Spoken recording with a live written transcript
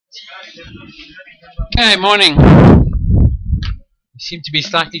Okay, morning. We seem to be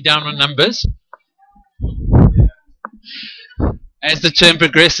slightly down on numbers. As the term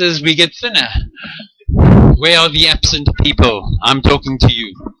progresses, we get thinner. Where are the absent people? I'm talking to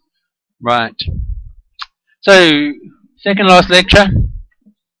you. Right. So, second last lecture.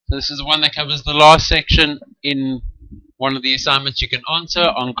 So this is the one that covers the last section in one of the assignments you can answer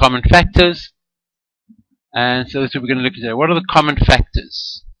on common factors. And so that's what we're going to look at today. What are the common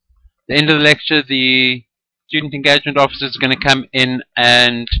factors? At the end of the lecture, the student engagement officer is going to come in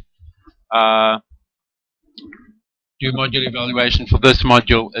and do module evaluation for this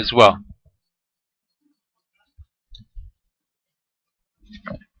module as well.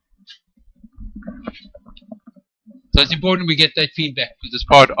 So it's important we get that feedback because it's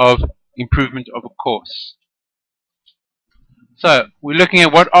part of improvement of a course. So we're looking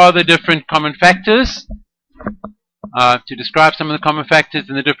at what are the different common factors, to describe some of the common factors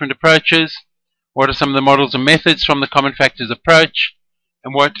and the different approaches, what are some of the models and methods from the common factors approach,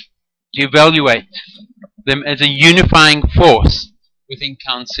 and what to evaluate them as a unifying force within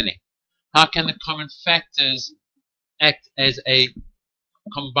counseling. How can the common factors act as a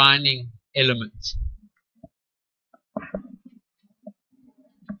combining element?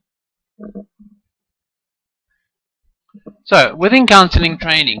 So, within counseling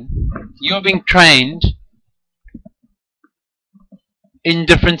training, you're being trained in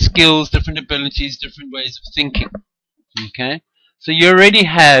different skills, different abilities, different ways of thinking. Okay? So you already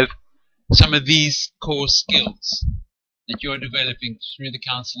have some of these core skills that you're developing through the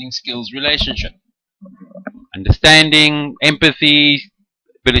counseling skills relationship. Understanding, empathy,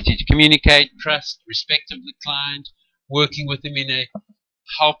 ability to communicate, trust, respect of the client, working with them in a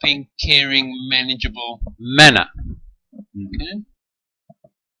helping, caring, manageable manner. Okay?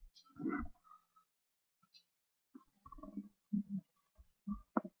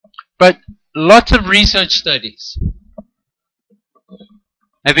 But lots of research studies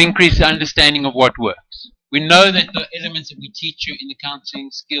have increased the understanding of what works. We know that the elements that we teach you in the counseling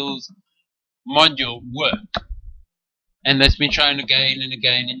skills module work. And that's been shown again and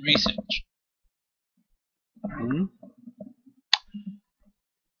again in research.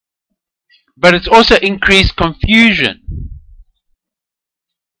 But it's also increased confusion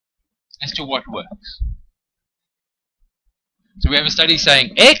as to what works. So we have a study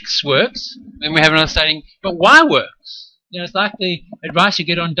saying X works, then we have another study, but Y works. You know, it's like the advice you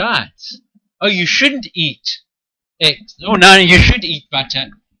get on diets. Oh, you shouldn't eat X. Oh, no, you should eat butter.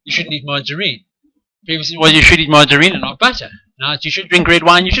 You shouldn't eat margarine. Previously, well, you should eat margarine and not butter. Now, you should drink red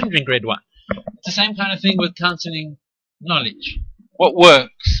wine, you shouldn't drink red wine. It's the same kind of thing with counseling knowledge. What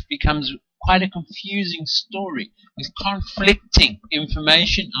works becomes quite a confusing story. There's conflicting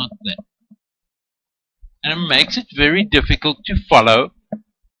information out there. And it makes it very difficult to follow.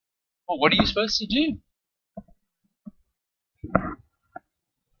 Well, what are you supposed to do?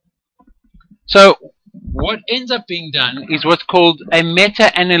 So, what ends up being done is what's called a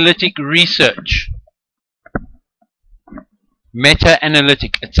meta-analytic research.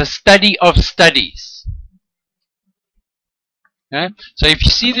 Meta-analytic. It's a study of studies. Okay? So if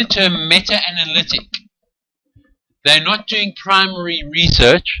you see the term meta-analytic, they're not doing primary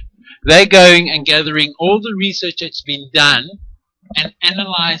research. They're going and gathering all the research that's been done and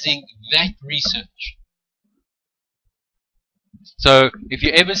analyzing that research. So, if you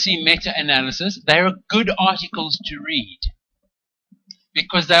ever see meta-analysis, they are good articles to read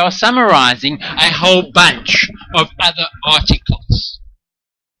because they are summarizing a whole bunch of other articles.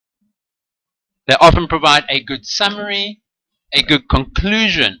 They often provide a good summary, a good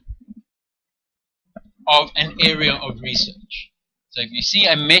conclusion of an area of research. So if you see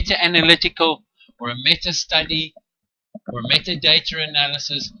a meta-analytical or a meta-study or metadata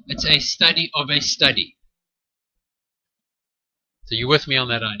analysis, it's a study of a study. So you're with me on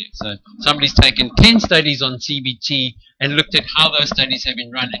that idea. So somebody's taken 10 studies on CBT and looked at how those studies have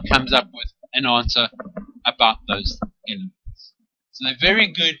been run and comes up with an answer about those elements. So they're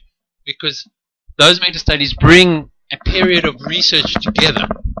very good because those meta-studies bring a period of research together.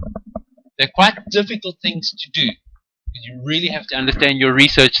 They're quite difficult things to do. You really have to understand your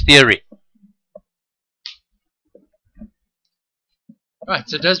research theory. Right,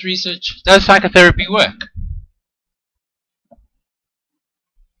 so does psychotherapy work?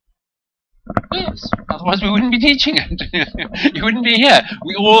 Yes, otherwise we wouldn't be teaching it. You wouldn't be here.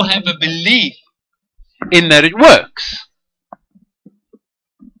 We all have a belief in that it works.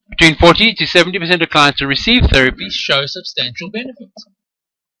 Between 40 to 70% of clients who receive therapy show substantial benefits.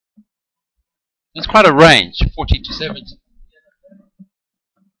 There's quite a range, 40 to 70.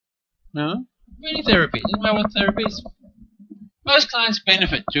 No? Any therapy. Doesn't matter what therapy is. Most clients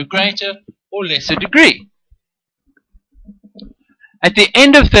benefit to a greater or lesser degree. At the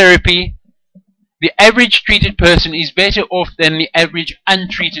end of therapy, the average treated person is better off than the average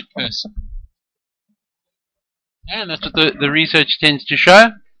untreated person. And that's what the research tends to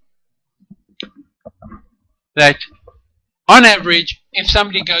show. That on average, if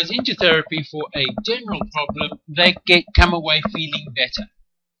somebody goes into therapy for a general problem, they come away feeling better.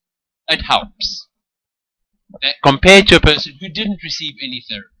 It helps. That compared to a person who didn't receive any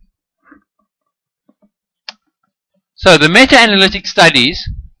therapy. So the meta-analytic studies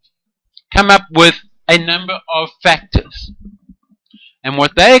come up with a number of factors. And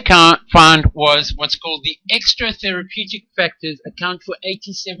what they found was what's called the extra therapeutic factors account for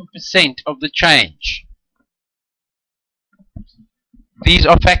 87% of the change. These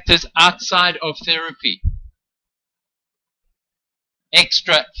are factors outside of therapy.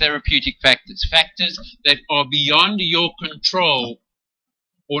 Extra therapeutic factors. Factors that are beyond your control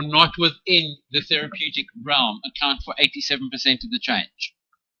or not within the therapeutic realm account for 87% of the change.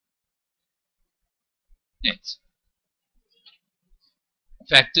 Yes.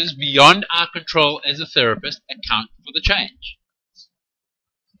 Factors beyond our control as a therapist account for the change.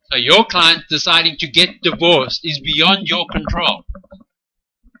 So your client deciding to get divorced is beyond your control.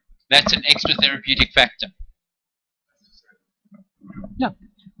 That's an extra therapeutic factor. No.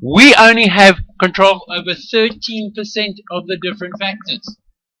 We only have control over 13% of the different factors.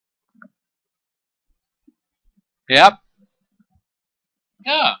 Yep.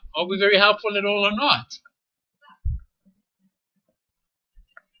 Yeah. Are we very helpful at all or not?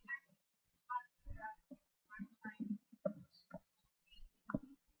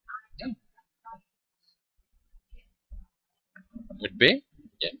 Yeah. Would be.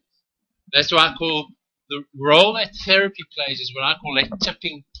 Yeah. That's what I call the role that therapy plays is what I call a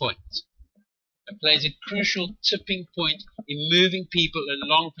tipping point. It plays a crucial tipping point in moving people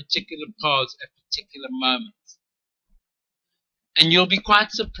along particular paths at particular moments. And you'll be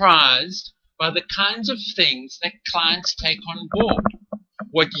quite surprised by the kinds of things that clients take on board.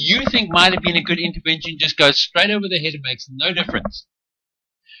 What you think might have been a good intervention just goes straight over their head and makes no difference.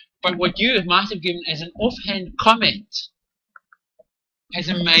 But what you might have given as an offhand comment has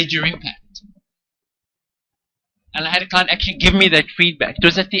a major impact. And I had a client actually give me that feedback. It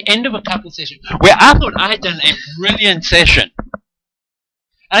was at the end of a couple session where I thought I had done a brilliant session.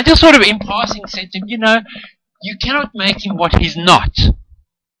 And I just sort of in passing said to him, you know, you cannot make him what he's not.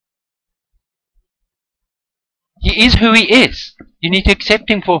 He is who he is. You need to accept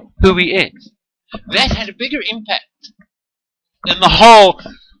him for who he is. That had a bigger impact than the whole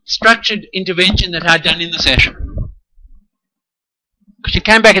structured intervention that I'd done in the session. Because she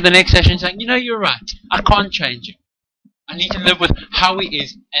came back at the next session saying, you know, you're right. I can't change him. I need to live with how he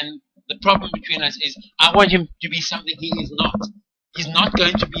is. And the problem between us is I want him to be something he is not. He's not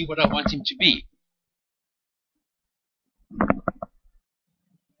going to be what I want him to be.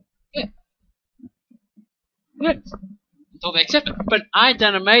 Yeah. Yes. Until they accept it. But I'd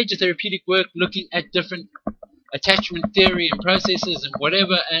done a major therapeutic work looking at different attachment theory and processes and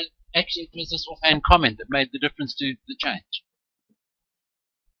whatever, and actually it was this offhand comment that made the difference to the change.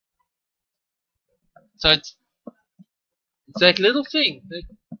 So it's that little thing that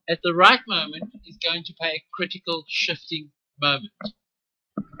at the right moment is going to play a critical shifting moment.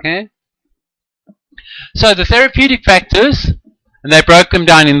 Okay? So the therapeutic factors, and they broke them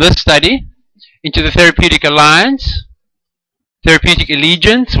down in this study into the therapeutic alliance, therapeutic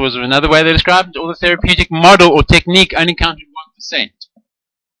allegiance was another way they described it, or the therapeutic model or technique only counted 1%.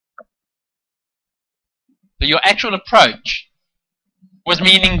 So your actual approach was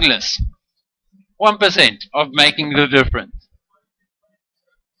meaningless. 1% of making the difference.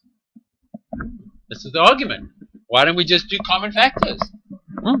 This is the argument. Why don't we just do common factors?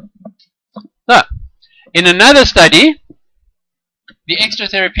 So, in another study, the extra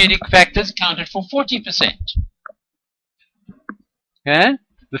therapeutic factors counted for 40%. Okay?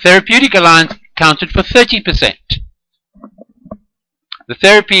 The therapeutic alliance counted for 30%. The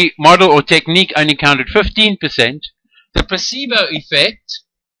therapy model or technique only counted 15%. The placebo effect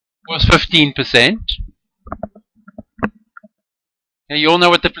was 15%. Now, you all know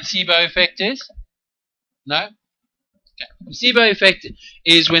what the placebo effect is? No? Okay. Placebo effect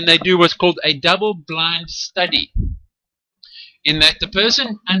is when they do what's called a double-blind study, in that the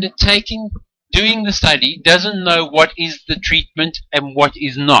person doing the study doesn't know what is the treatment and what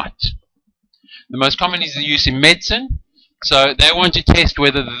is not. The most common is the use in medicine. So they want to test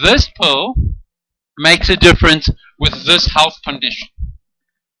whether this pill makes a difference with this health condition.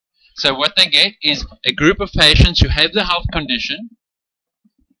 So what they get is a group of patients who have the health condition,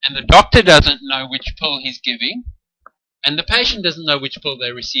 and the doctor doesn't know which pill he's giving, And the patient doesn't know which pill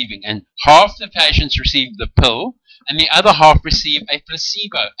they're receiving. And half the patients receive the pill, and the other half receive a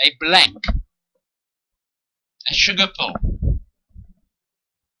placebo, a blank, a sugar pill.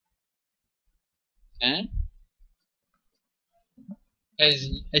 Okay?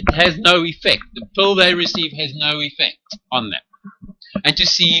 It has no effect. The pill they receive has no effect on them. And to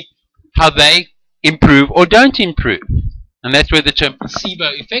see how they improve or don't improve. And that's where the term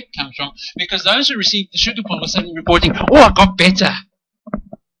placebo effect comes from, because those who receive the sugar pill are suddenly reporting, oh, I got better.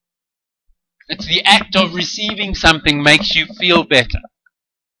 It's the act of receiving something makes you feel better.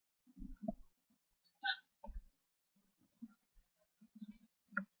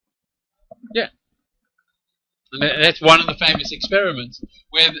 Yeah. And that's one of the famous experiments,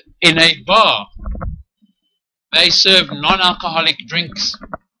 where in a bar, they serve non-alcoholic drinks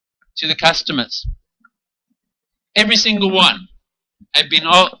to the customers. Every single one had been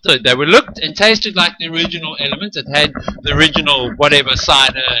altered. They were looked and tasted like the original elements. It had the original whatever,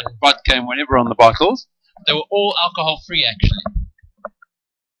 cider and vodka and whatever on the bottles. They were all alcohol-free, actually.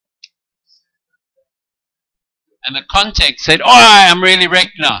 And the context said, oh, I'm really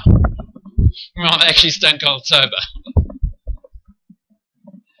wrecked now. Well, they actually stone cold sober.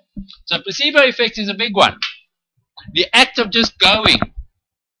 So placebo effect is a big one. The act of just going,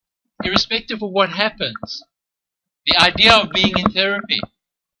 irrespective of what happens, the idea of being in therapy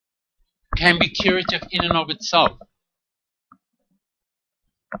can be curative in and of itself.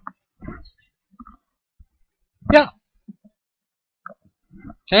 Yeah.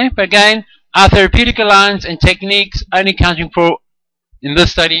 Okay, but again, our therapeutic alliance and techniques only accounting for, in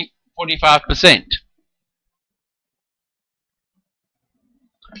this study, 45%.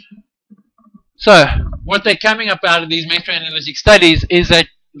 So, what they're coming up out of these meta-analytic studies is that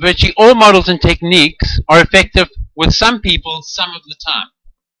virtually all models and techniques are effective with some people some of the time.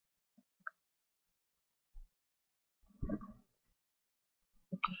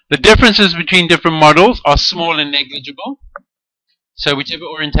 The differences between different models are small and negligible. So whichever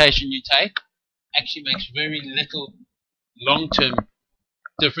orientation you take actually makes very little long-term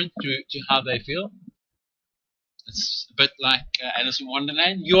difference to how they feel. It's a bit like Alice in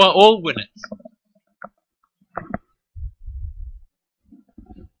Wonderland. You are all winners.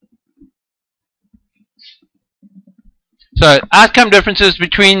 So outcome differences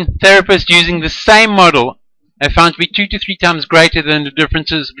between therapists using the same model are found to be 2 to 3 times greater than the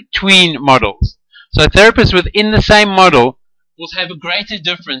differences between models. So therapists within the same model will have a greater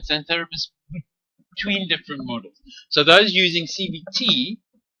difference than therapists between different models. So those using CBT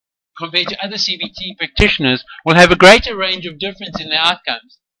compared to other CBT practitioners will have a greater range of difference in their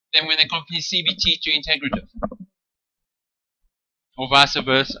outcomes than when they compare CBT to integrative, or vice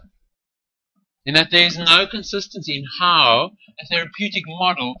versa. In that there is no consistency in how a therapeutic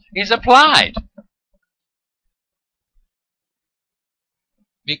model is applied.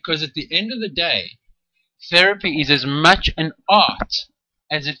 Because at the end of the day, therapy is as much an art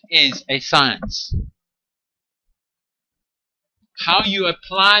as it is a science. How you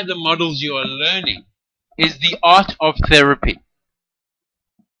apply the models you are learning is the art of therapy.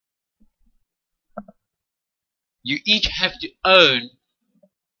 You each have to own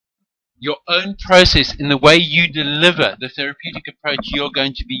your own process in the way you deliver the therapeutic approach you're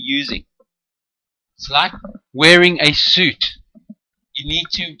going to be using. It's like wearing a suit. You need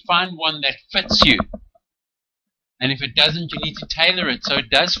to find one that fits you. And if it doesn't, you need to tailor it so it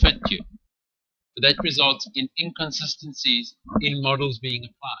does fit you. But that results in inconsistencies in models being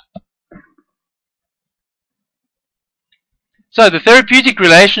applied. So the therapeutic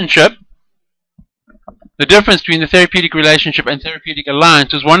relationship, the difference between the therapeutic relationship and therapeutic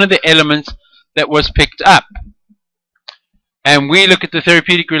alliance was one of the elements that was picked up. And we look at the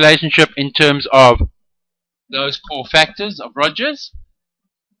therapeutic relationship in terms of those core factors of Rogers: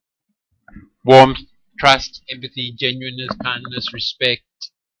 warmth, trust, empathy, genuineness, kindness, respect.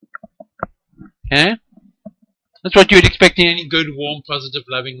 Okay? That's what you would expect in any good, warm, positive,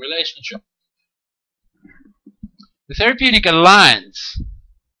 loving relationship. The therapeutic alliance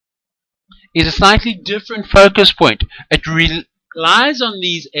is a slightly different focus point. It relies on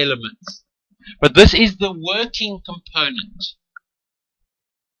these elements, but this is the working component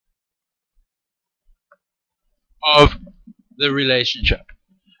of the relationship.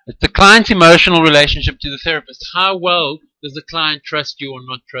 It's the client's emotional relationship to the therapist. How well does the client trust you or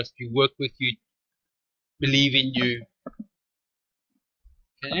not trust you, work with you, believe in you?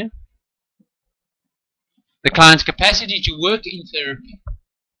 Okay? The client's capacity to work in therapy.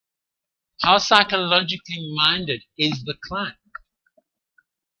 How psychologically minded is the client?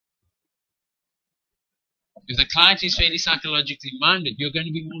 If the client is fairly psychologically minded, you're going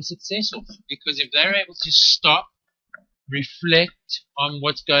to be more successful, because if they're able to stop reflect on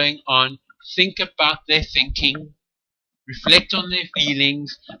what's going on, think about their thinking, reflect on their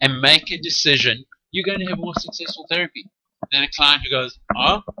feelings, and make a decision, you're going to have more successful therapy than a client who goes,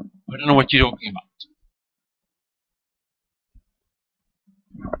 oh, I don't know what you're talking about.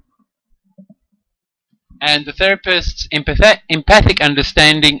 And the therapist's empathic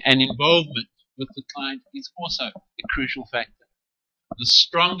understanding and involvement with the client is also a crucial factor. The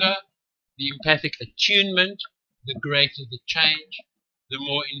stronger the empathic attunement, the greater the change. The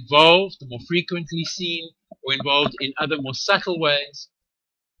more involved, the more frequently seen or involved in other more subtle ways,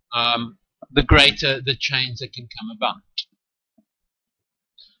 the greater the change that can come about.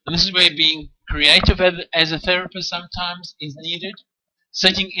 And this is where being creative as a therapist sometimes is needed.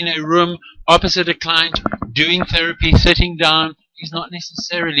 Sitting in a room opposite a client, doing therapy, sitting down, is not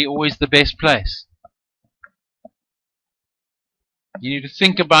necessarily always the best place. You need to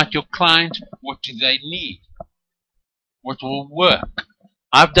think about your client. What do they need? What will work?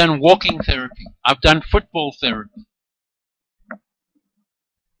 I've done walking therapy. I've done football therapy.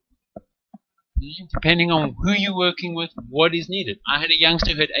 Depending on who you're working with, what is needed. I had a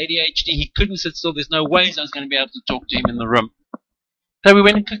youngster who had ADHD. He couldn't sit still. There's no ways I was going to be able to talk to him in the room. So we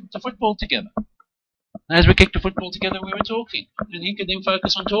went and kicked the football together. And as we kicked the football together, we were talking. And he could then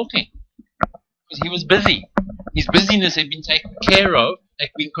focus on talking. Because he was busy. His busyness had been taken care of, had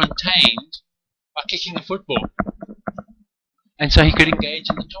been contained by kicking the football. And so he could engage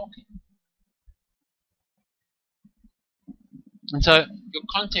in the talking. And so your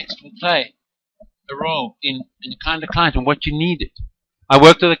context will play a role in the kind of client and what you needed. I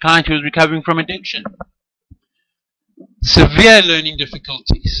worked with a client who was recovering from addiction. Severe learning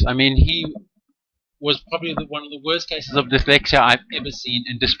difficulties. I mean, he was probably one of the worst cases of dyslexia I've ever seen,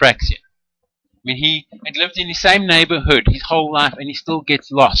 and dyspraxia. I mean, he had lived in the same neighborhood his whole life, and he still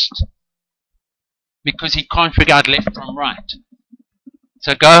gets lost because he can't figure out left from right.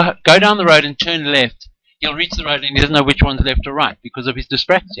 So go down the road and turn left. He'll reach the road and he doesn't know which one's left or right because of his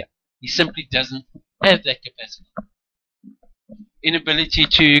dyspraxia. He simply doesn't have that capacity. Inability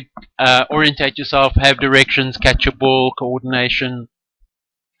to orientate yourself, have directions, catch a ball, coordination.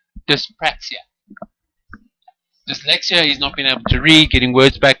 Dyspraxia. Dyslexia is not being able to read, getting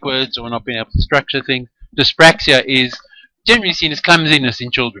words backwards, or not being able to structure things. Dyspraxia is generally seen as clumsiness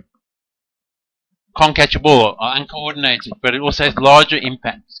in children. Can't catch a ball, are uncoordinated, but it also has larger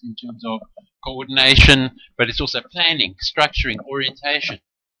impacts in terms of coordination, but it's also planning, structuring, orientation.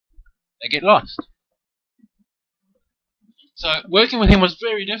 They get lost. So working with him was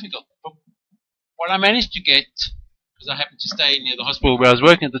very difficult. But what I managed to get, because I happened to stay near the hospital where I was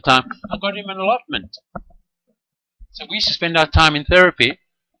working at the time, I got him an allotment. So we used to spend our time in therapy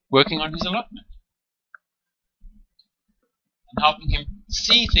working on his allotment and helping him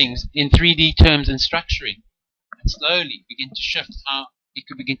see things in 3D terms and structuring, and slowly begin to shift how he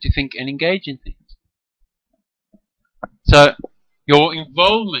could begin to think and engage in things. So your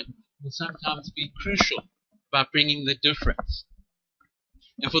involvement will sometimes be crucial about bringing the difference.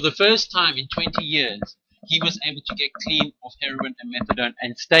 And for the first time in 20 years, he was able to get clean of heroin and methadone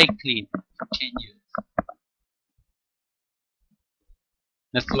and stay clean for 10 years.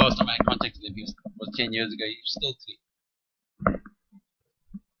 That's the last time I contacted him. He was 10 years ago. He was still clean.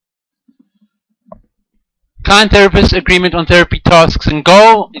 Client-therapist agreement on therapy tasks and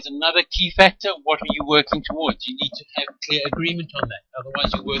goal is another key factor. What are you working towards? You need to have clear agreement on that.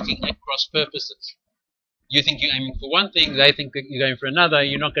 Otherwise, you're working at cross purposes. You think you're aiming for one thing, they think that you're going for another.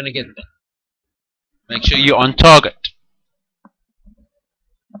 You're not going to get there. Make sure you're on target.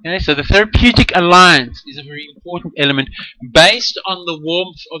 Okay, so the therapeutic alliance is a very important element based on the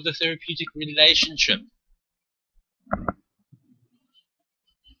warmth of the therapeutic relationship.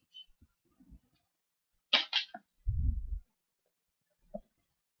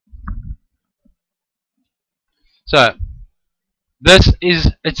 So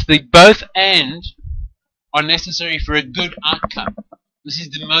it's the both and are necessary for a good outcome. This is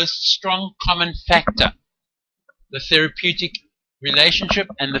the most strong common factor. The therapeutic relationship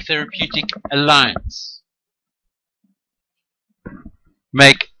and the therapeutic alliance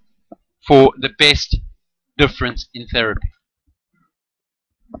make for the best difference in therapy.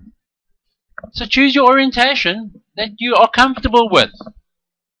 So choose your orientation that you are comfortable with,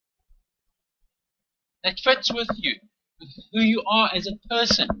 that fits with you, with who you are as a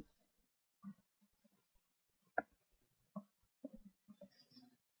person.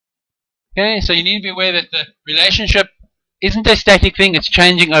 Okay, so you need to be aware that the relationship isn't a static thing, it's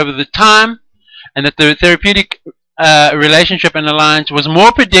changing over the time, and that the therapeutic relationship and alliance was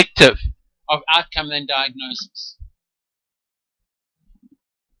more predictive of outcome than diagnosis.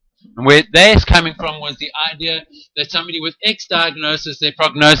 And where that's coming from was the idea that somebody with X diagnosis, their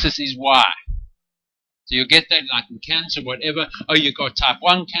prognosis is Y. So you get that like in cancer, whatever. Oh, you got type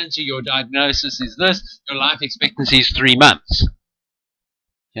 1 cancer, your diagnosis is this, your life expectancy is 3 months.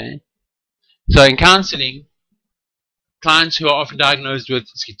 Okay? So in counseling, clients who are often diagnosed with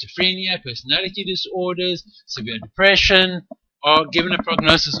schizophrenia, personality disorders, severe depression, are given a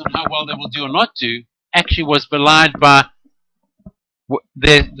prognosis on how well they will do or not do, actually was belied by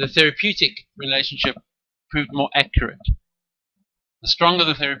the therapeutic relationship proved more accurate. The stronger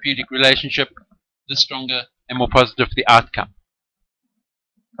the therapeutic relationship, the stronger and more positive the outcome.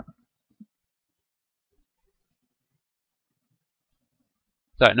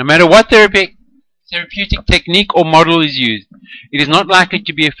 So no matter what therapeutic technique or model is used, it is not likely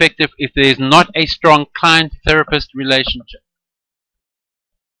to be effective if there is not a strong client-therapist relationship.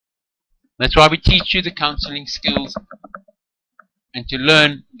 That's why we teach you the counseling skills, and to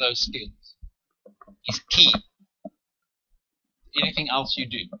learn those skills is key. Anything else you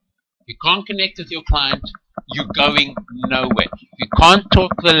do. If you can't connect with your client, you're going nowhere. If you can't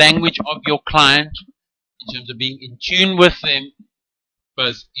talk the language of your client in terms of being in tune with them,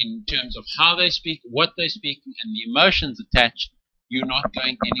 both in terms of how they speak, what they're speaking, and the emotions attached, you're not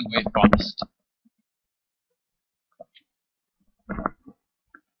going anywhere fast.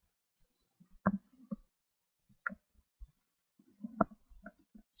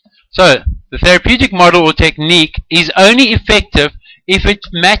 So, the therapeutic model or technique is only effective if it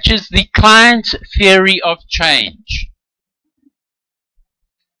matches the client's theory of change.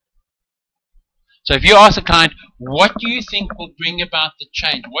 So if you ask a client, what do you think will bring about the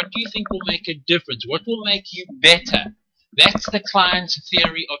change? What do you think will make a difference? What will make you better? That's the client's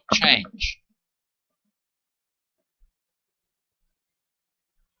theory of change.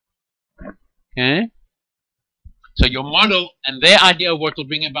 Okay? So your model and their idea of what will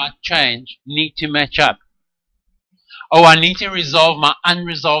bring about change need to match up. Oh, I need to resolve my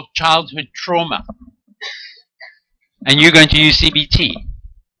unresolved childhood trauma. And you're going to use CBT.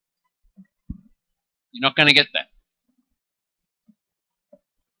 You're not going to get that.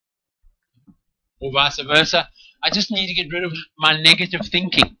 Or vice versa. I just need to get rid of my negative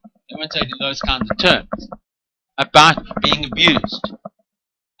thinking. I won't say it in those kinds of terms. About being abused.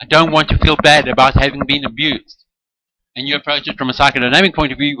 I don't want to feel bad about having been abused. And you approach it from a psychodynamic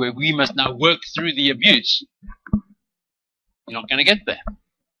point of view where we must now work through the abuse. You're not going to get there.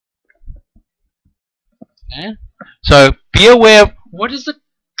 Okay? So be aware of what does the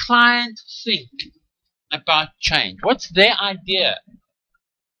client think about change. What's their idea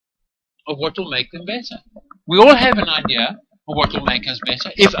of what will make them better? We all have an idea of what will make us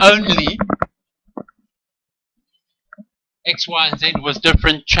better. If only X, Y, and Z was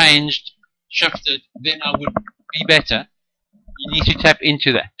different, changed, shifted, then I would be better. You need to tap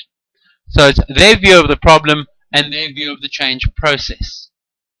into that. So it's their view of the problem and their view of the change process.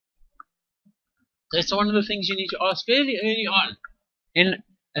 That's one of the things you need to ask fairly early on in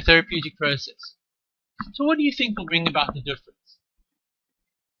a therapeutic process. So what do you think will bring about the difference?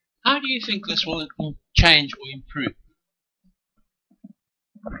 How do you think this will change or improve?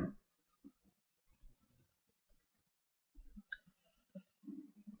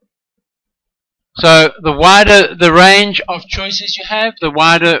 So the wider the range of choices you have, the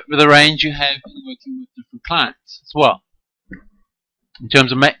wider the range you have in working with different clients as well, in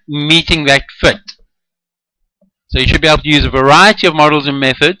terms of meeting that fit. So you should be able to use a variety of models and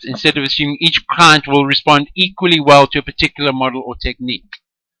methods instead of assuming each client will respond equally well to a particular model or technique.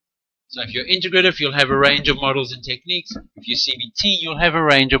 So if you're integrative, you'll have a range of models and techniques. If you're CBT, you'll have a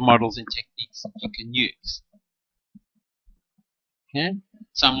range of models and techniques that you can use. Okay?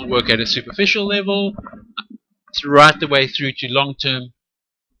 Some will work at a superficial level, right the way through to long-term,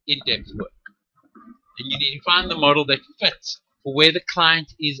 in-depth work. And you need to find the model that fits for where the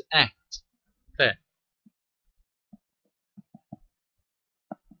client is at. Okay.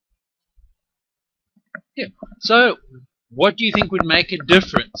 Yeah. So, what do you think would make a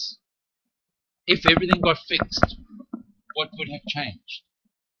difference if everything got fixed? What would have changed?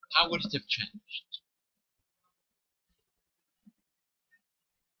 How would it have changed?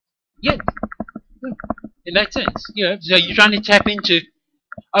 Yeah. In that sense, yeah. So you're trying to tap into,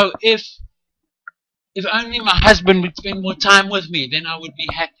 oh, if only my husband would spend more time with me, then I would be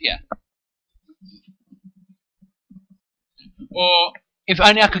happier. Or if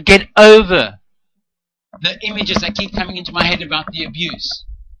only I could get over the images that keep coming into my head about the abuse.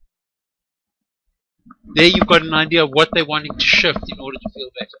 There you've got an idea of what they're wanting to shift in order to feel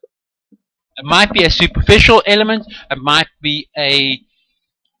better. It might be a superficial element, it might be a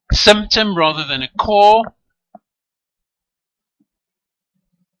symptom rather than a core.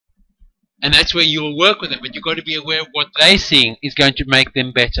 And that's where you'll work with them, but you've got to be aware of what they're seeing is going to make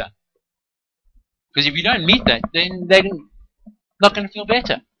them better. Because if you don't meet that, then they're not going to feel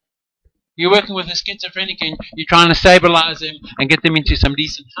better. You're working with a schizophrenic and you're trying to stabilize them and get them into some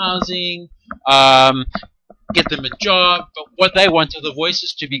decent housing, get them a job, but what they want are the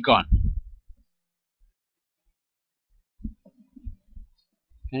voices to be gone.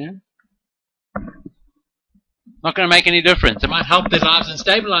 Yeah? Not going to make any difference. It might help their lives and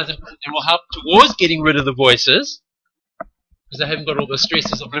stabilize them, and will help towards getting rid of the voices, because they haven't got all the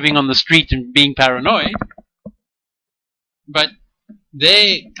stresses of living on the street and being paranoid. But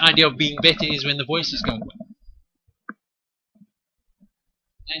their idea of being better is when the voices go away.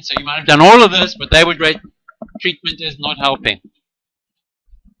 And so you might have done all of this, but they would rate treatment as not helping.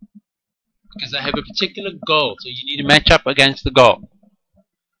 Because they have a particular goal, so you need to match up against the goal.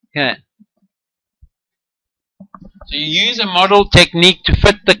 Okay. So you use a model technique to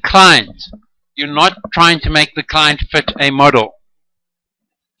fit the client. You're not trying to make the client fit a model.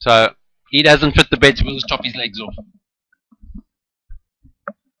 So he doesn't fit the bed, so we'll just chop his legs off.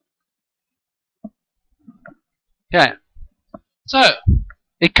 Okay. So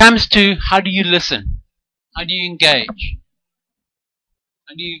it comes to how do you listen? How do you engage?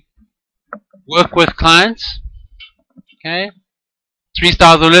 How do you work with clients? Okay. 3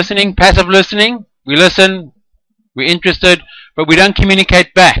 styles of listening. Passive listening. We listen. We're interested, but we don't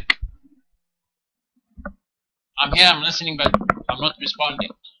communicate back. I'm here, I'm listening, but I'm not responding.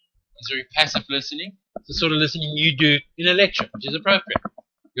 It's very passive listening. It's the sort of listening you do in a lecture, which is appropriate.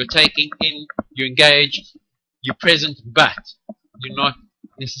 You're taking in, you engage, you're present, but you're not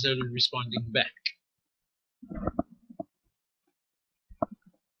necessarily responding back.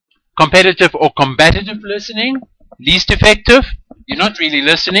 Competitive or combative listening, least effective. You're not really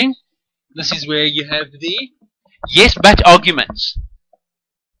listening. This is where you have the yes but arguments.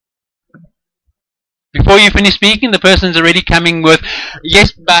 Before you finish speaking, the person's already coming with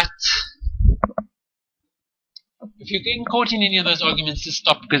yes but. If you're getting caught in any of those arguments, just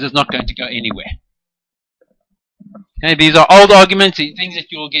stop, because it's not going to go anywhere. Okay, these are old arguments, things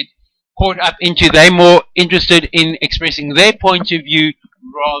that you'll get caught up into. They're more interested in expressing their point of view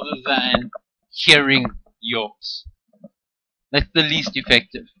rather than hearing yours. That's the least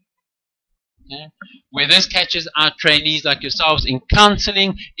effective. Okay. Where this catches our trainees like yourselves in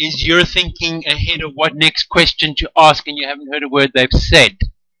counseling is you're thinking ahead of what next question to ask, and you haven't heard a word they've said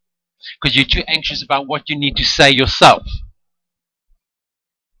because you're too anxious about what you need to say yourself.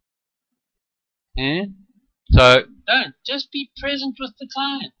 Okay. So don't, just be present with the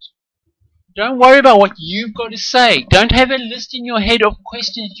client. Don't worry about what you've got to say. Don't have a list in your head of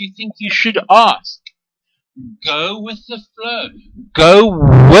questions you think you should ask. Go with the flow. Go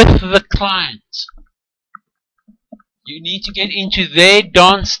with the client. You need to get into their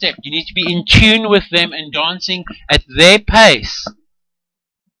dance step. You need to be in tune with them and dancing at their pace.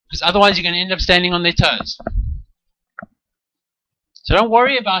 Because otherwise you're going to end up standing on their toes. So don't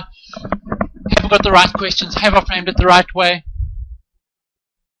worry about, have I got the right questions? Have I framed it the right way?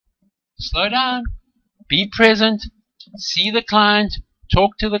 Slow down. Be present. See the client.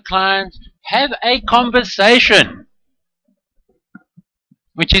 Talk to the client. Have a conversation,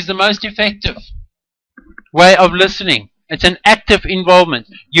 which is the most effective way of listening. It's an active involvement.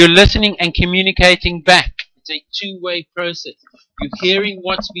 You're listening and communicating back. It's a two-way process. You're hearing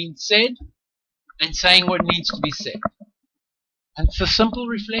what's been said and saying what needs to be said. And it's a simple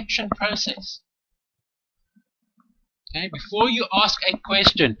reflection process. Okay? Before you ask a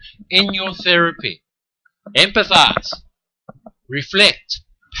question in your therapy, empathize, reflect,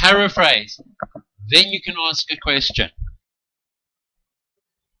 paraphrase, then you can ask a question.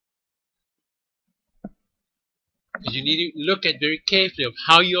 Because you need to look at very carefully of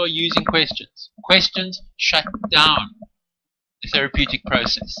how you are using questions. Questions shut down the therapeutic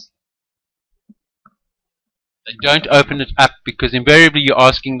process. They don't open it up, because invariably you're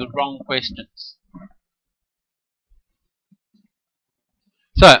asking the wrong questions.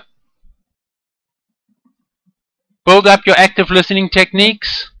 So, build up your active listening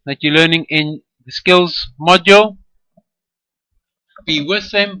techniques that you're learning in the skills module. Be with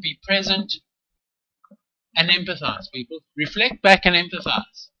them, be present, and empathize, people. Reflect back and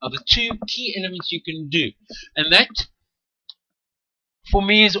empathize are the two key elements you can do. And that, for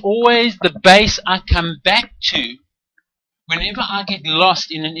me, is always the base I come back to whenever I get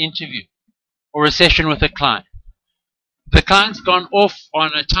lost in an interview or a session with a client. The client's gone off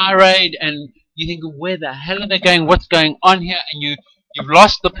on a tirade and you think, where the hell are they going? What's going on here? And you've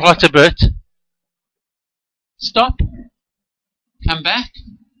lost the plot a bit. Stop. Come back.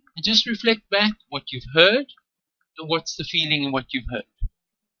 And just reflect back what you've heard and what's the feeling in what you've heard.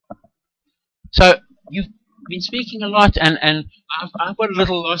 So you've been speaking a lot, and I've got a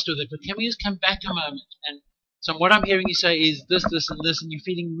little lost with it, but can we just come back a moment? And so what I'm hearing you say is this, this, and this, and you're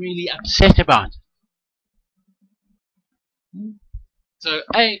feeling really upset about it. So,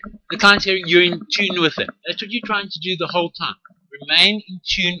 A, the client's hearing you're in tune with it. That's what you're trying to do the whole time. Remain in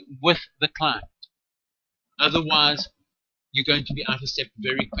tune with the client. Otherwise, you're going to be out of step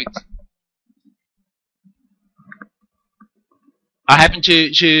very quickly. I happened to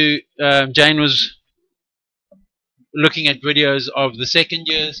Jane was looking at videos of the second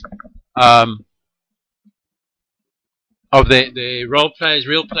years, of the role plays,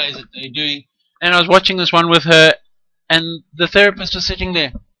 real plays that they're doing, and I was watching this one with her, and the therapist was sitting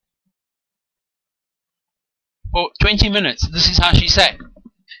there for 20 minutes. This is how she sat.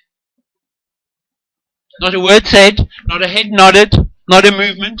 Not a word said, not a head nodded, not a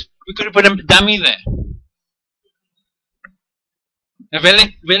movement. We could have put a dummy there. A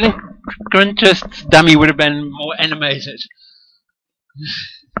ventriloquist's dummy would have been more animated.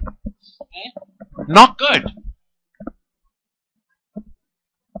 Not good.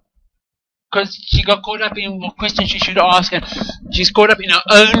 Because she got caught up in what questions she should ask, and she's caught up in her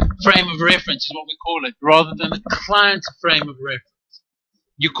own frame of reference, is what we call it, rather than the client's frame of reference.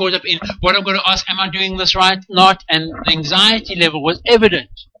 You're caught up in what I'm going to ask, am I doing this right, not, and the anxiety level was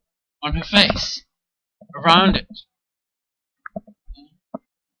evident on her face around it.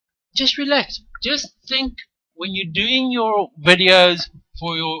 Just relax. Just think when you're doing your videos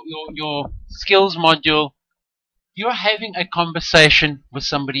for your skills module, you're having a conversation with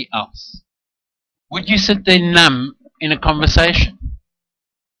somebody else. Would you sit there numb in a conversation?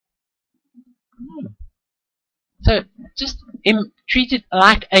 So just treat it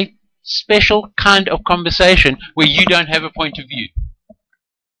like a special kind of conversation where you don't have a point of view.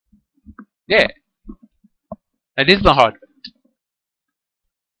 Yeah. That is the hard bit.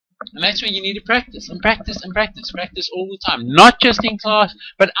 And that's where you need to practice and practice and practice. Practice all the time. Not just in class,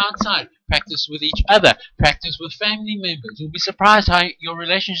 but outside. Practice with each other. Practice with family members. You'll be surprised how your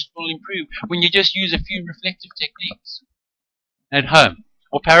relationships will improve when you just use a few reflective techniques at home.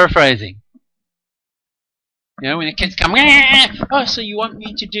 Or paraphrasing. You know, when the kids come, oh, so you want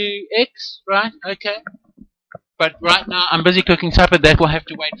me to do X? Right, okay. But right now, I'm busy cooking supper. That will have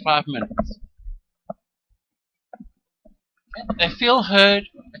to wait 5 minutes. They feel heard.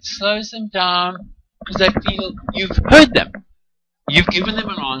 It slows them down because they feel you've heard them. You've given them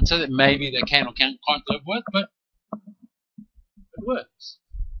an answer that maybe they can or can't live with, but it works.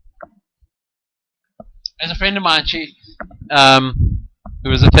 As a friend of mine, who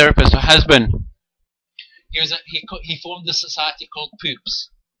was a therapist, her husband, he formed a society called POOPS,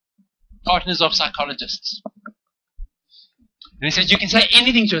 Partners of Psychologists. And he said, you can say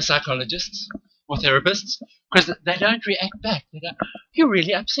anything to a psychologist or therapists because they don't react back. They don't, you're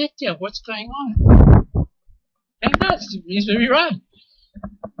really upset there. What's going on? And that's, he's very right.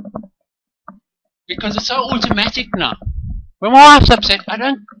 Because it's so automatic now. When my wife's upset, I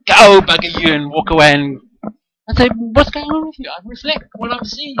don't go bugger you and walk away and say, what's going on with you? I reflect what I'm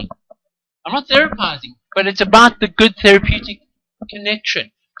seeing. I'm not therapizing, but it's about the good therapeutic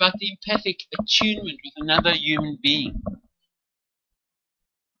connection, about the empathic attunement with another human being.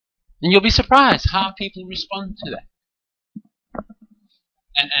 And you'll be surprised how people respond to that.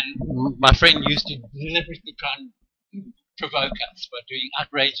 And my friend used to deliberately try and provoke us by doing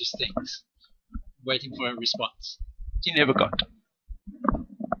outrageous things, waiting for a response. He never got.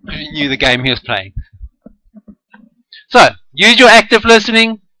 He knew the game he was playing. So, use your active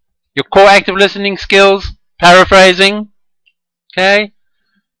listening, your core active listening skills, paraphrasing, okay?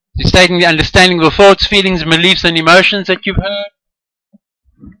 You're stating the understanding of the thoughts, feelings, beliefs, and emotions that you've heard.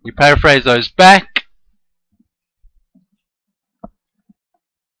 You paraphrase those back.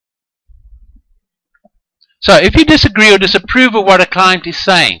 So, if you disagree or disapprove of what a client is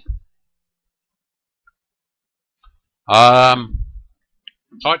saying, partner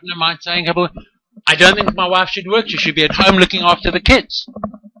might say, I don't think my wife should work. She should be at home looking after the kids.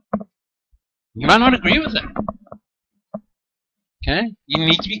 You might not agree with that. Okay? You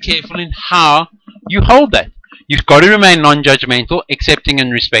need to be careful in how you hold that. You've got to remain non-judgmental, accepting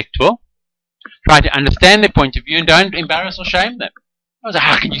and respectful. Try to understand their point of view and don't embarrass or shame them. I was like,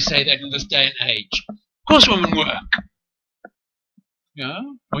 how can you say that in this day and age? Of course women work. You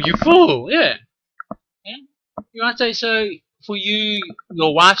know? Or you fool, yeah. You might say, so for you,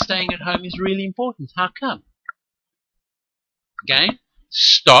 your wife staying at home is really important. How come? Again,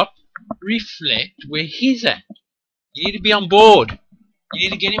 stop, reflect where he's at. You need to be on board. You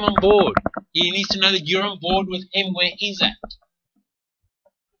need to get him on board. He needs to know that you're on board with him where he's at.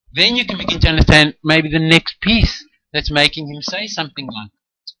 Then you can begin to understand maybe the next piece that's making him say something like that.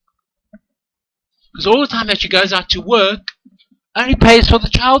 Because all the time that she goes out to work only pays for the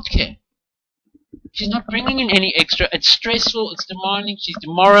childcare. She's not bringing in any extra. It's stressful, it's demanding, she's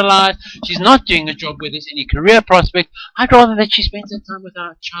demoralized, she's not doing a job where there's any career prospect. I'd rather that she spends her time with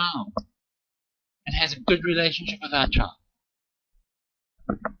our child and has a good relationship with our child.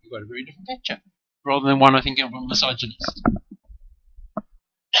 You've got a very different picture, rather than one I think of a misogynist.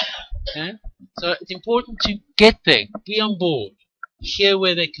 Okay? So it's important to get there, be on board, hear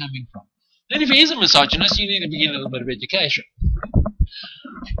where they're coming from. Then if he is a misogynist, you need to begin a little bit of education.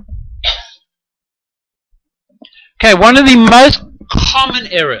 Okay, one of the most common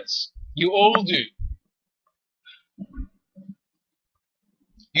errors you all do.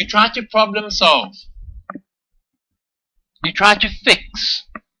 You try to problem solve. You try to fix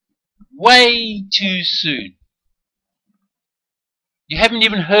way too soon. You haven't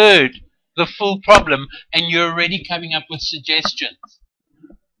even heard the full problem and you're already coming up with suggestions.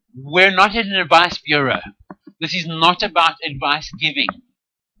 We're not at an advice bureau. This is not about advice giving.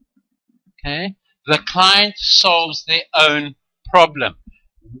 Okay? The client solves their own problem.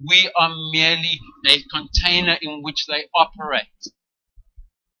 We are merely a container in which they operate.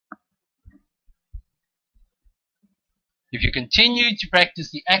 If you continue to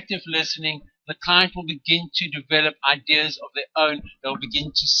practice the active listening, the client will begin to develop ideas of their own. They'll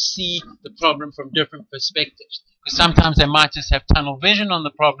begin to see the problem from different perspectives. Because sometimes they might just have tunnel vision on the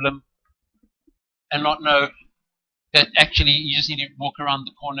problem and not know that actually you just need to walk around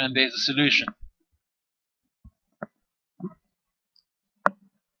the corner and there's a solution.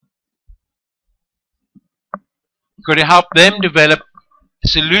 You've got to help them develop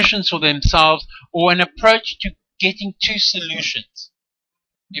solutions for themselves or an approach to getting to solutions.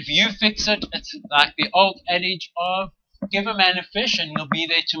 If you fix it, it's like the old adage of give a man a fish and he'll be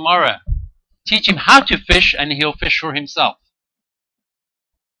there tomorrow. Teach him how to fish and he'll fish for himself.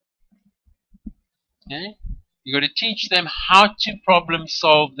 Okay? You've got to teach them how to problem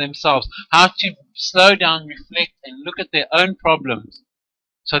solve themselves, how to slow down, reflect, and look at their own problems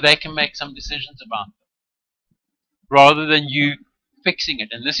so they can make some decisions about them, rather than you fixing it.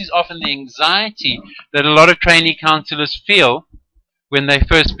 And this is often the anxiety that a lot of trainee counselors feel when they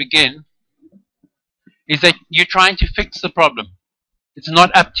first begin, is that you're trying to fix the problem. It's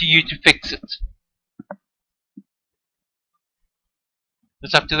not up to you to fix it.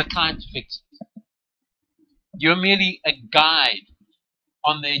 It's up to the client to fix it. You're merely a guide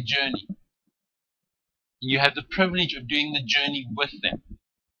on their journey. You have the privilege of doing the journey with them.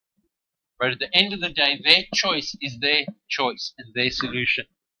 But at the end of the day, their choice is their choice and their solution.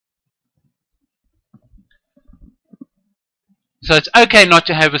 So it's okay not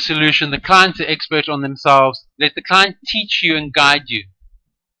to have a solution. The client's an expert on themselves. Let the client teach you and guide you.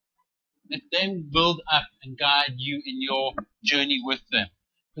 Let them build up and guide you in your journey with them.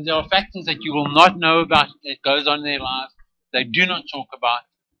 Because there are factors that you will not know about that goes on in their lives, they do not talk about,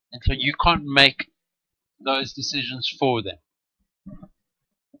 and so you can't make those decisions for them.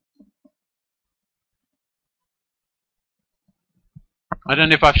 I don't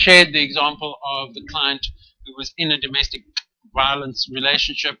know if I've shared the example of the client who was in a domestic violence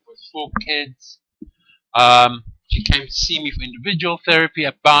relationship with 4 kids. She came to see me for individual therapy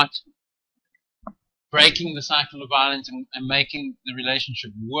about breaking the cycle of violence and making the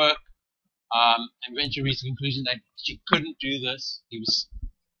relationship work. And eventually reached the conclusion that she couldn't do this. He was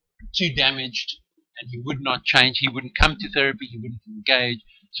too damaged and he would not change. He wouldn't come to therapy. He wouldn't engage.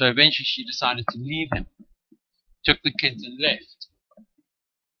 So eventually she decided to leave him. Took the kids and left.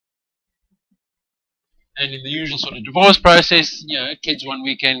 And in the usual sort of divorce process, you know, kids one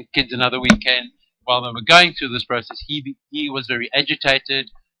weekend, kids another weekend. While they were going through this process, he was very agitated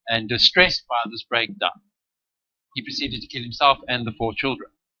and distressed by this breakdown. He proceeded to kill himself and the 4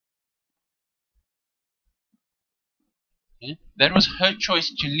 children. Okay? That was her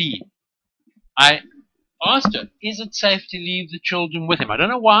choice to leave. I asked her, is it safe to leave the children with him? I don't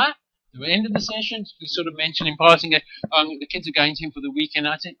know why. At the end of the session, we sort of mentioned in passing that the kids are going to him for the weekend.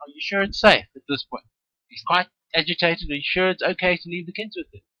 I said, are you sure it's safe at this point? He's quite agitated. Are you sure it's okay to leave the kids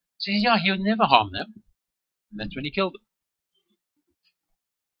with him? She says, yeah, he would never harm them. And that's when he killed them.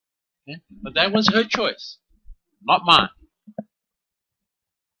 Okay? But that was her choice, not mine.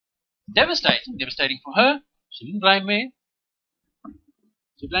 Devastating. Devastating for her. She didn't blame me.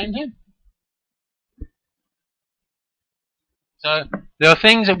 She blamed him. So there are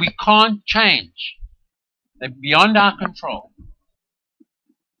things that we can't change. They're beyond our control.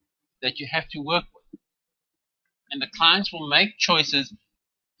 That you have to work with. And the clients will make choices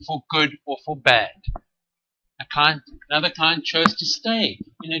for good or for bad. Another client chose to stay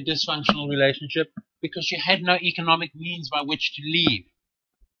in a dysfunctional relationship because she had no economic means by which to leave.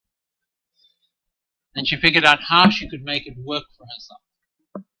 And she figured out how she could make it work for herself.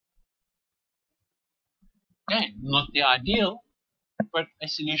 Again, not the ideal, but a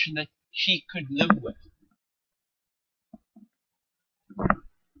solution that she could live with.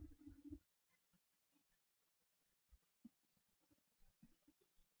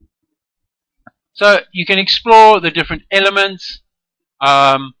 So you can explore the different elements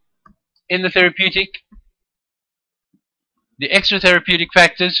in the therapeutic, the extra therapeutic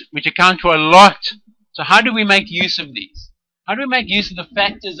factors, which account for a lot. So how do we make use of these? How do we make use of the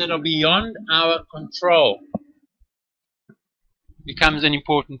factors that are beyond our control? Becomes an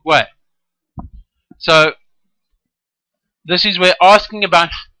important way. So this is where asking about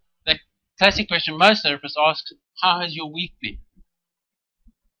the classic question most therapists ask, how has your week been?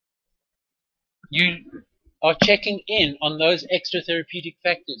 You are checking in on those extra therapeutic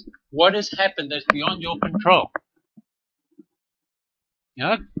factors. What has happened that's beyond your control? You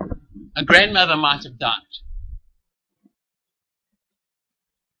know, a grandmother might have died.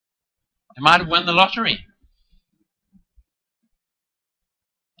 They might have won the lottery.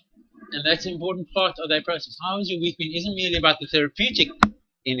 And that's an important part of their process. How has your week been? Isn't merely about the therapeutic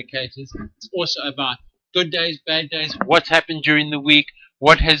indicators. It's also about good days, bad days, what's happened during the week,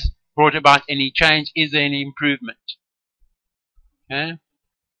 what has brought about any change, is there any improvement? Okay?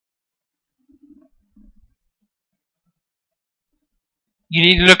 You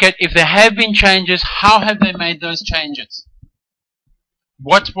need to look at if there have been changes, how have they made those changes?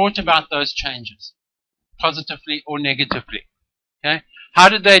 What's brought about those changes, positively or negatively? Okay? How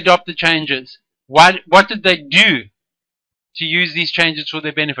did they adopt the changes? What did they do to use these changes for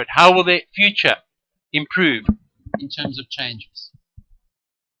their benefit? How will their future improve in terms of changes?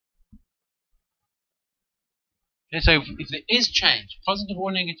 Okay, so if there is change, positive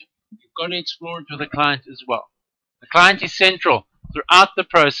or negative, you've got to explore it with the client as well. The client is central throughout the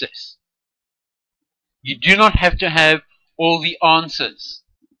process. You do not have to have all the answers.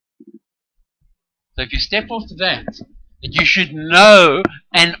 So if you step off to that you should know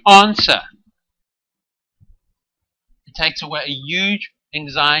an answer, it takes away a huge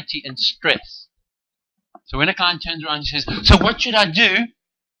anxiety and stress. So when a client turns around and says, so what should I do?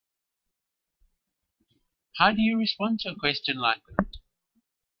 How do you respond to a question like that?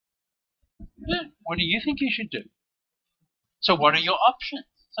 Yeah, what do you think you should do? So what are your options?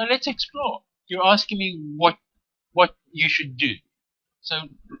 So let's explore. You're asking me what you should do. So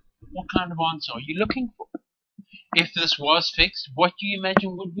what kind of answer are you looking for? If this was fixed, what do you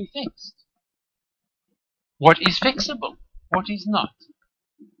imagine would be fixed? What is fixable? What is not?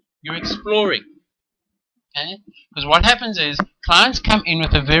 You're exploring. Okay? Because what happens is clients come in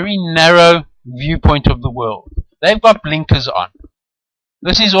with a very narrow viewpoint of the world. They've got blinkers on.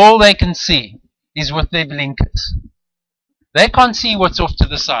 This is all they can see, is with their blinkers. They can't see what's off to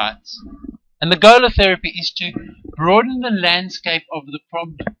the sides. And the goal of therapy is to broaden the landscape of the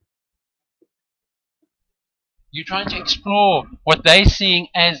problem. You're trying to explore what they're seeing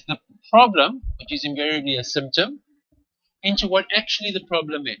as the problem, which is invariably a symptom, into what actually the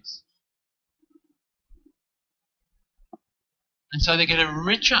problem is. And so they get a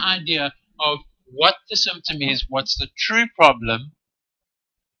richer idea of what the symptom is, what's the true problem,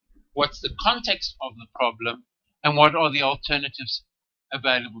 what's the context of the problem, and what are the alternatives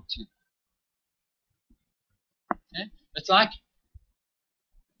available to them. Okay? It's like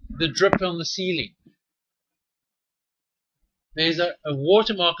the drip on the ceiling. There's a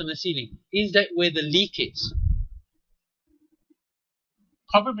watermark on the ceiling. Is that where the leak is?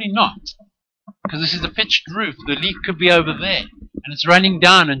 Probably not. Because this is a pitched roof. The leak could be over there. And it's running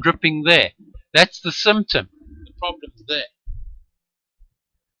down and dripping there. That's the symptom. The problem's there.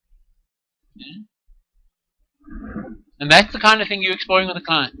 Okay? And that's the kind of thing you're exploring with the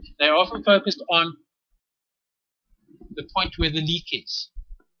client. They're often focused on the point where the leak is,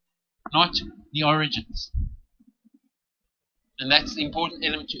 not the origins. And that's the important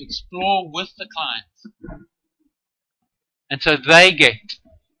element to explore with the client. And so they get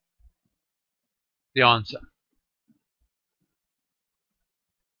the answer.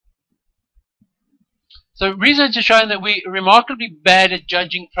 So research has shown that we're remarkably bad at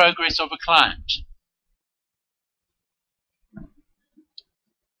judging progress of a client.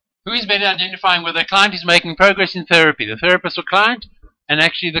 Who is better at identifying whether a client is making progress in therapy, the therapist or client? And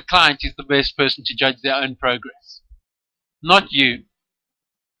actually the client is the best person to judge their own progress. Not you.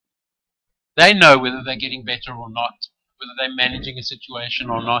 They know whether they're getting better or not, whether they're managing a situation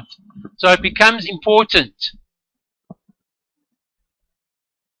or not. So it becomes important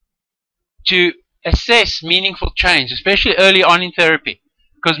to assess meaningful change, especially early on in therapy.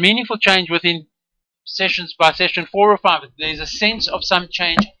 Because meaningful change within sessions, by session 4 or 5, there's a sense of some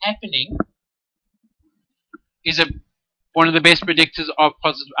change happening. is one of the best predictors of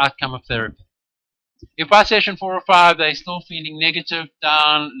positive outcome of therapy. If by session 4 or 5 they're still feeling negative,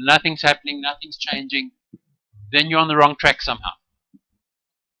 down, nothing's happening, nothing's changing, then you're on the wrong track somehow.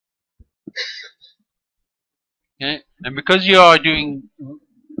 Okay? And because you are doing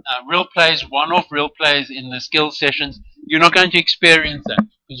real plays, one-off real plays in the skills sessions, you're not going to experience that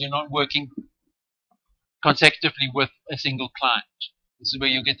because you're not working consecutively with a single client. This is where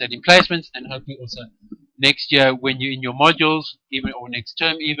you get that in placements, and hopefully also next year when you're in your modules, even or next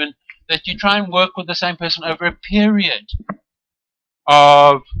term even, that you try and work with the same person over a period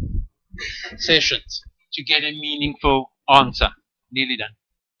of sessions to get a meaningful answer. Nearly done.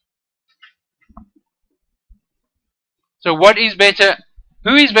 So what is better?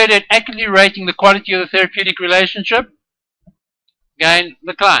 Who is better at accurately rating the quality of the therapeutic relationship? Again,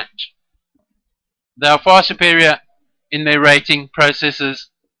 the client. They are far superior in their rating processes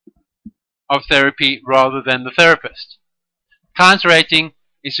of therapy rather than the therapist. Client's rating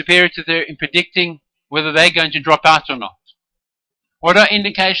is superior to their in predicting whether they're going to drop out or not. What are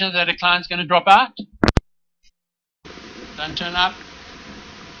indications that a client's going to drop out? Don't turn up,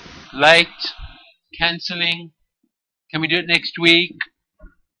 late, cancelling, can we do it next week?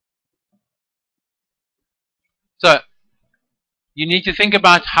 So, you need to think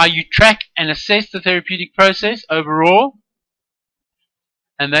about how you track and assess the therapeutic process overall,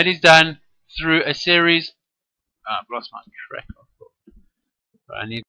 and that is done through a series. I've lost my track. I need